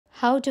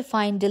How to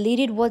find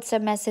deleted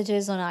WhatsApp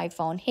messages on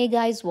iPhone. Hey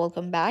guys,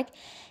 welcome back.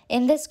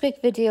 In this quick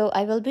video,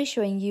 I will be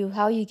showing you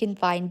how you can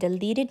find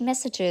deleted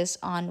messages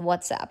on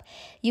WhatsApp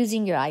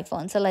using your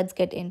iPhone. So let's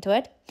get into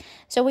it.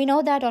 So we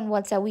know that on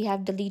WhatsApp, we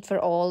have delete for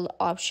all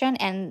option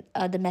and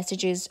the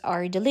messages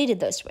are deleted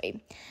this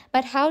way.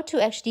 But how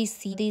to actually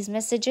see these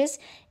messages?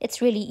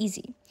 It's really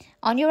easy.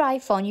 On your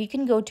iPhone, you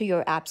can go to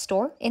your app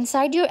store.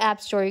 Inside your app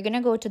store, you're going to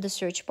go to the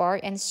search bar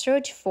and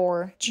search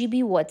for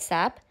GB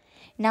WhatsApp.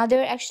 Now,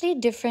 there are actually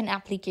different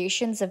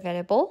applications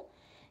available.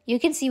 You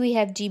can see we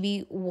have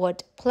GB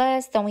What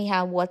Plus, then we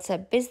have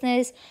WhatsApp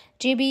Business,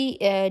 GB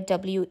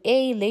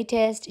WA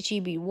Latest,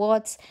 GB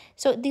Whats.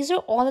 So these are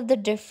all of the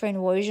different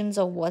versions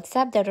of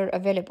WhatsApp that are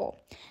available.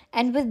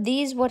 And with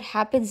these, what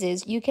happens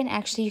is you can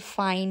actually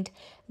find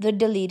the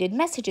deleted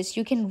messages.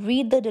 You can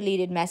read the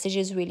deleted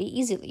messages really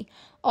easily.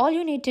 All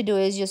you need to do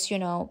is just,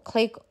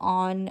 click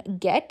on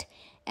Get,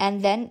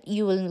 and then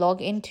you will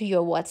log into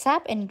your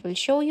WhatsApp and it will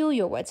show you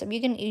your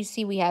WhatsApp. You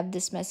see we have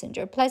this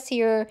Messenger Plus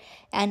here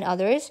and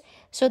others.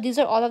 So these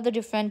are all of the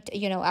different,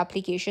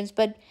 applications,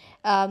 but,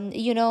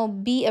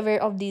 be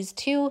aware of these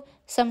too.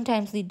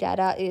 Sometimes the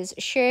data is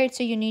shared,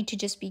 so you need to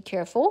just be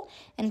careful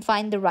and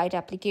find the right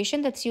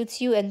application that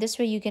suits you. And this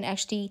way you can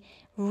actually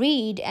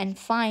read and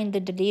find the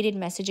deleted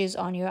messages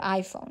on your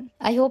iPhone.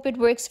 I hope it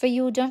works for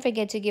you. Don't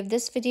forget to give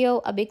this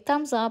video a big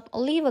thumbs up,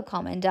 leave a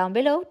comment down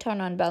below,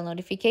 turn on bell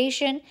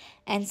notification,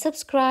 and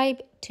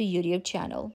subscribe to YouTube channel.